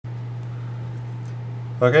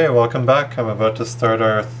Okay, welcome back. I'm about to start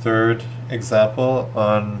our third example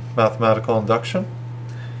on mathematical induction.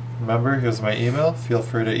 Remember, here's my email. Feel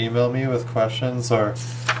free to email me with questions or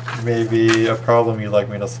maybe a problem you'd like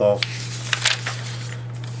me to solve.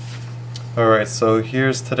 Alright, so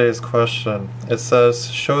here's today's question. It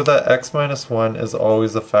says, show that x minus 1 is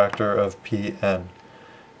always a factor of Pn.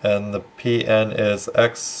 And the Pn is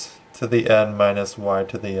x to the n minus y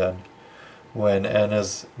to the n, when n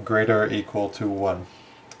is greater or equal to 1.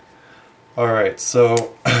 Alright,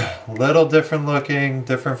 so a little different looking,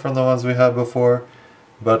 different from the ones we had before,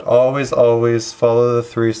 but always follow the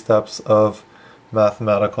 3 steps of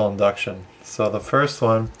mathematical induction. So the first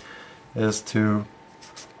one is to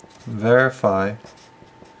verify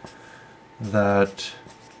that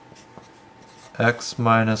x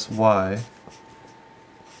minus y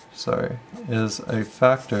is a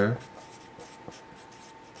factor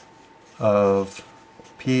of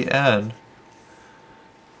Pn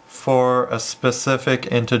for a specific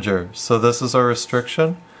integer. So this is our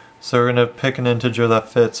restriction. So we're going to pick an integer that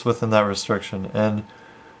fits within that restriction, and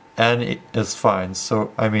n is fine.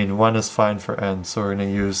 So I mean 1 is fine for n. So we're going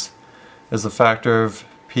to use is a factor of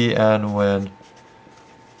Pn when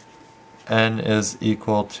n is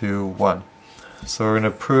equal to 1. So we're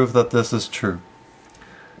going to prove that this is true.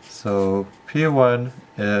 So P1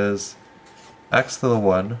 is x to the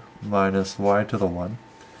 1 minus y to the 1.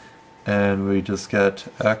 And we just get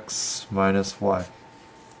x minus y.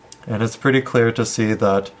 And it's pretty clear to see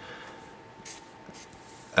that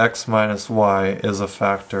x minus y is a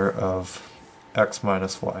factor of x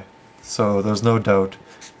minus y. So there's no doubt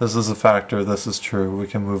this is a factor, this is true. We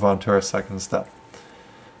can move on to our second step.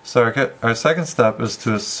 So our second step is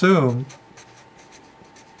to assume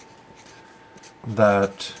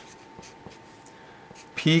that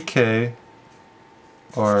pk,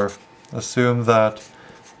 or assume that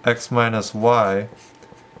x minus y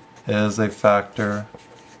is a factor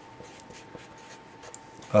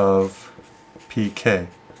of pk.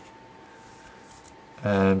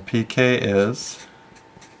 And pk is,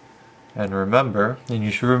 and remember, and you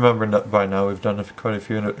should remember by now, we've done quite a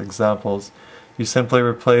few examples, you simply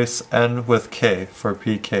replace n with k for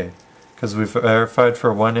pk. Because we've verified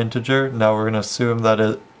for one integer, now we're going to assume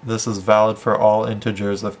that this is valid for all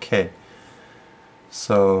integers of k.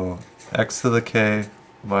 So x to the k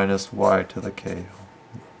minus y to the k,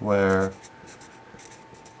 where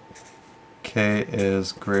k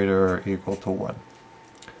is greater or equal to 1.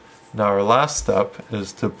 Now our last step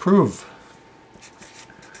is to prove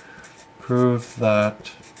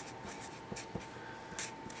that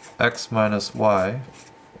x minus y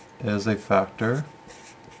is a factor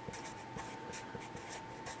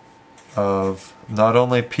of not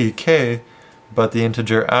only pk, but the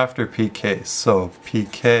integer after pk, so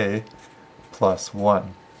pk plus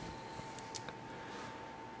 1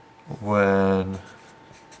 when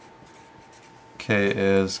k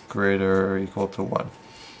is greater or equal to 1.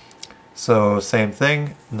 So same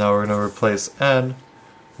thing, now we're going to replace n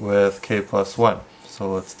with k plus 1.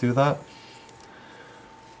 So let's do that.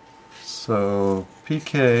 So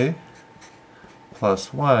pk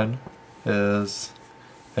plus 1 is,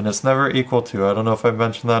 and it's never equal to, I don't know if I've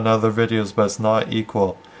mentioned that in other videos, but it's not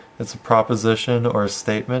equal. It's a proposition or a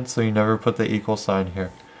statement, so you never put the equal sign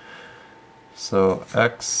here. So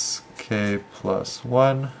xk plus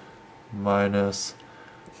 1 minus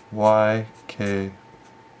yk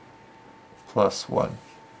plus 1.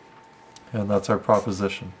 And that's our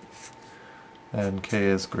proposition. And k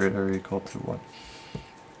is greater or equal to 1.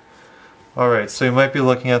 Alright, so you might be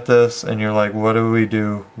looking at this and you're like, what do we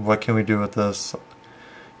do? What can we do with this?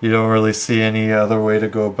 You don't really see any other way to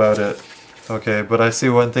go about it. Okay, but I see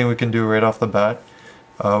one thing we can do right off the bat.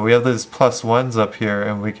 We have these plus 1s up here,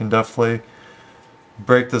 and we can definitely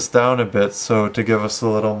break this down a bit so to give us a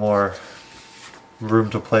little more room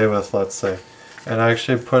to play with, let's say. And I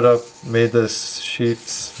actually made this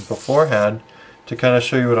sheets beforehand to kind of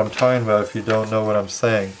show you what I'm talking about if you don't know what I'm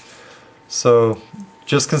saying. So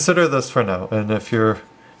just consider this for now, and if you're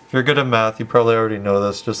good at math, you probably already know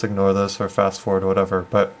this, just ignore this or fast forward or whatever.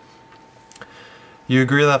 But you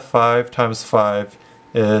agree that 5 times 5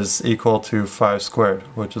 is equal to 5 squared,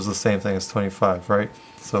 which is the same thing as 25, right?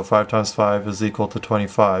 So 5 times 5 is equal to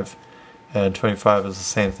 25, and 25 is the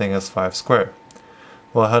same thing as 5 squared.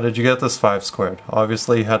 Well, how did you get this 5 squared?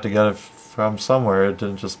 Obviously you had to get it from somewhere, it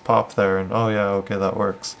didn't just pop there and oh yeah, okay, that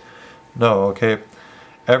works. No, okay,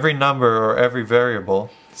 every number or every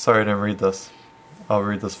variable, sorry I didn't read this, I'll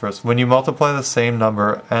read this first. When you multiply the same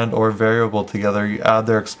number and or variable together, you add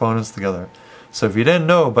their exponents together. So if you didn't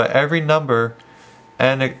know, but every number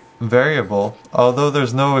and a variable, although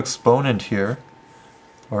there's no exponent here,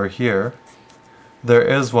 or here, there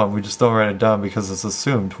is 1. We just don't write it down because it's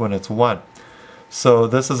assumed when it's 1. So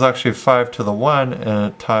this is actually 5 to the 1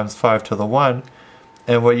 and times 5 to the 1.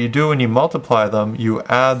 And what you do when you multiply them, you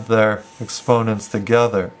add their exponents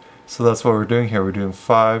together. So that's what we're doing here. We're doing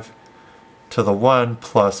 5 to the 1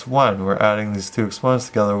 plus 1. We're adding these two exponents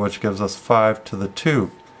together, which gives us 5 to the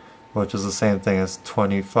 2, which is the same thing as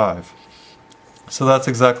 25. So that's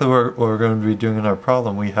exactly what we're going to be doing in our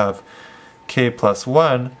problem. We have k plus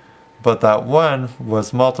 1, but that 1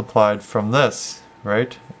 was multiplied from this,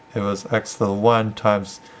 right? It was x to the 1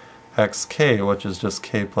 times xk, which is just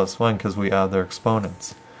k plus 1 because we add their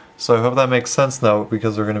exponents. So I hope that makes sense now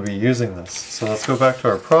because we're going to be using this. So let's go back to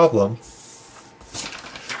our problem.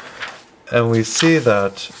 And we see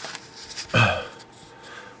that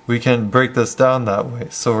we can break this down that way.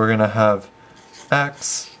 So we're going to have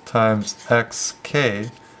x times xk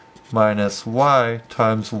minus y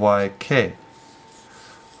times yk.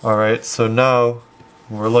 Alright, so now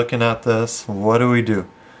we're looking at this. What do we do?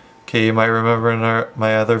 Okay, you might remember in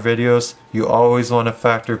my other videos, you always want to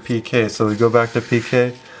factor pk. So we go back to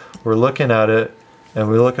pk, we're looking at it, and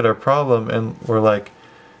we look at our problem, and we're like,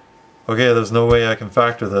 okay, there's no way I can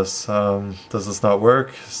factor this. Does this not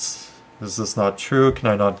work? Is this not true? Can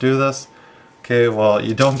I not do this? Okay, well,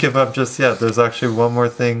 you don't give up just yet. There's actually one more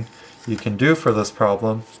thing you can do for this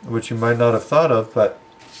problem, which you might not have thought of, but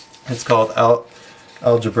it's called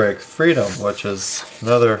algebraic freedom, which is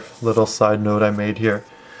another little side note I made here.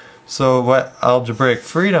 So what algebraic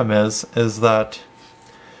freedom is that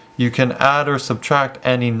you can add or subtract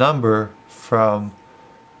any number from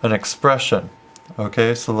an expression.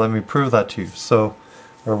 Okay, so let me prove that to you. So,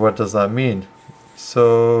 or what does that mean?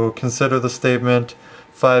 So consider the statement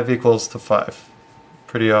 5 equals to 5.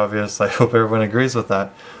 Pretty obvious. I hope everyone agrees with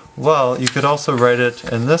that. Well, you could also write it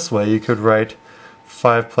in this way. You could write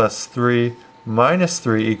 5 plus 3 minus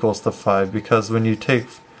 3 equals to 5, because when you take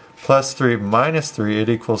plus 3 minus 3, it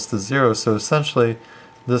equals to 0. So essentially,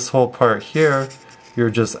 this whole part here,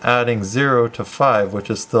 you're just adding 0 to 5,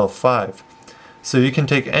 which is still 5. So you can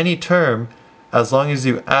take any term, as long as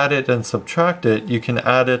you add it and subtract it, you can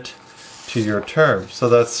add it to your term. So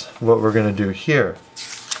that's what we're going to do here.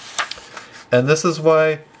 And this is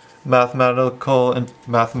why mathematical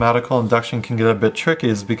induction can get a bit tricky,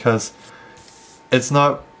 is because it's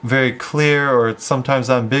not very clear, or it's sometimes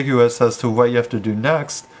ambiguous as to what you have to do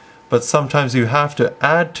next, but sometimes you have to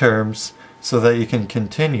add terms so that you can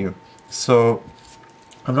continue. So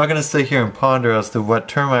I'm not going to sit here and ponder as to what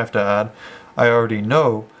term I have to add. I already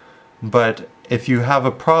know, but if you have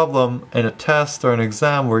a problem in a test or an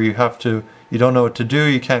exam where you don't know what to do,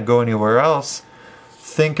 you can't go anywhere else,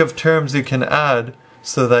 think of terms you can add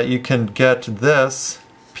so that you can get this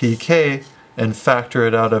pk and factor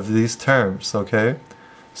it out of these terms, okay?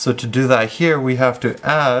 So to do that here, we have to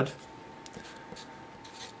add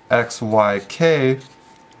xyk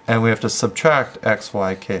and we have to subtract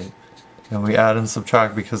xyk. And we add and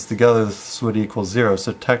subtract because together this would equal 0,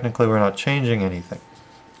 so technically we're not changing anything.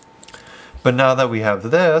 But now that we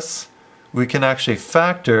have this, we can actually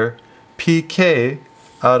factor pk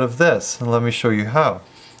out of this, and let me show you how.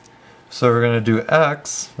 So we're going to do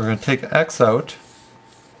x, we're going to take x out,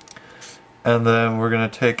 and then we're going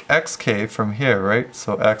to take xk from here, right?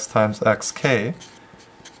 So x times xk,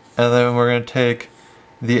 and then we're going to take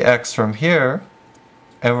the x from here,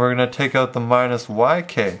 and we're going to take out the minus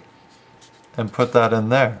yk and put that in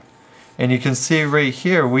there. And you can see right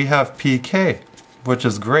here we have pk, which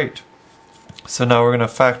is great. So now we're going to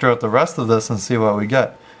factor out the rest of this and see what we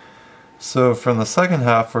get. So from the second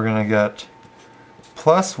half we're going to get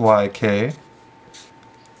plus yk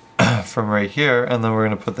from right here, and then we're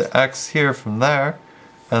going to put the x here from there,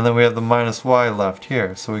 and then we have the minus y left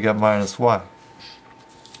here, so we get minus y.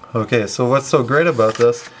 Okay, so what's so great about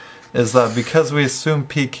this is that because we assume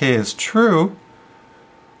pk is true,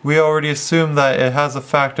 we already assume that it has a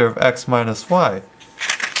factor of x minus y.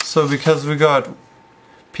 So because we got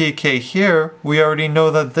pk here, we already know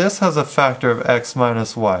that this has a factor of x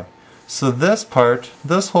minus y. So this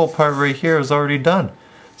whole part right here is already done.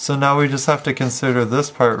 So now we just have to consider this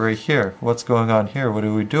part right here. What's going on here? What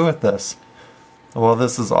do we do with this? Well,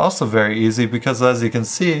 this is also very easy because, as you can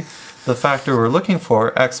see, the factor we're looking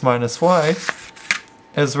for, x minus y,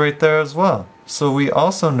 is right there as well. So we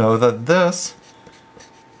also know that this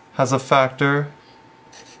has a factor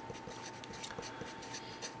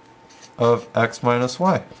of x minus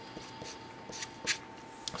y.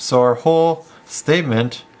 So our whole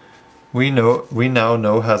statement we now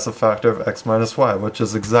know has a factor of x minus y, which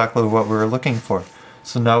is exactly what we were looking for.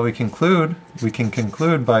 So now we can conclude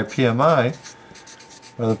by PMI,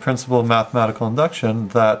 or the principle of mathematical induction,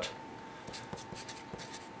 that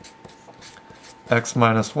x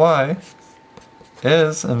minus y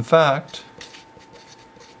is in fact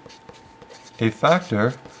a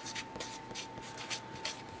factor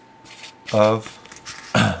of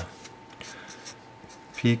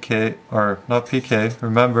pk, or not pk,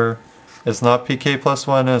 remember it's not pk plus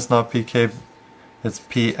 1 and it's not pk, it's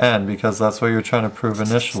pn, because that's what you're trying to prove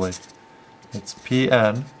initially. It's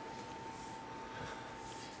pn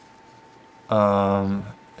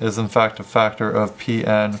is in fact a factor of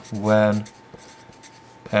pn when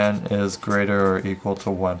n is greater or equal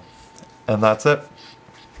to 1. And that's it.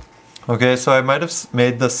 Okay, so I might have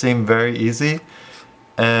made this seem very easy,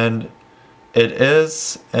 and it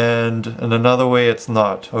is, and in another way it's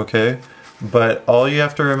not, okay? But all you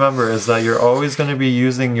have to remember is that you're always going to be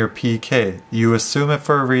using your pk. You assume it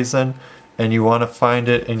for a reason, and you want to find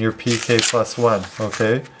it in your pk plus 1,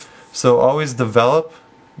 okay? So always develop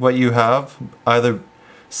what you have, either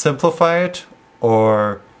simplify it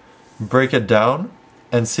or break it down,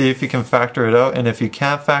 and see if you can factor it out. And if you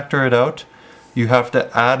can't factor it out, you have to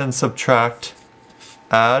add,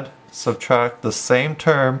 subtract the same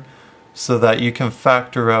term so that you can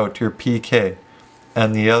factor out your pk.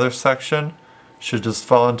 And the other section should just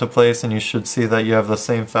fall into place, and you should see that you have the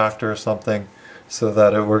same factor or something so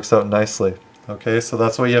that it works out nicely. Okay, so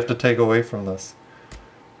that's what you have to take away from this.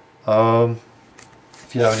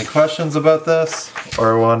 If you have any questions about this,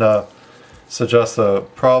 or want to suggest a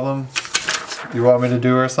problem you want me to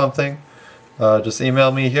do or something, just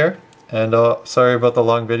email me here. And sorry about the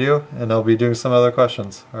long video, and I'll be doing some other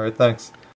questions. Alright, thanks.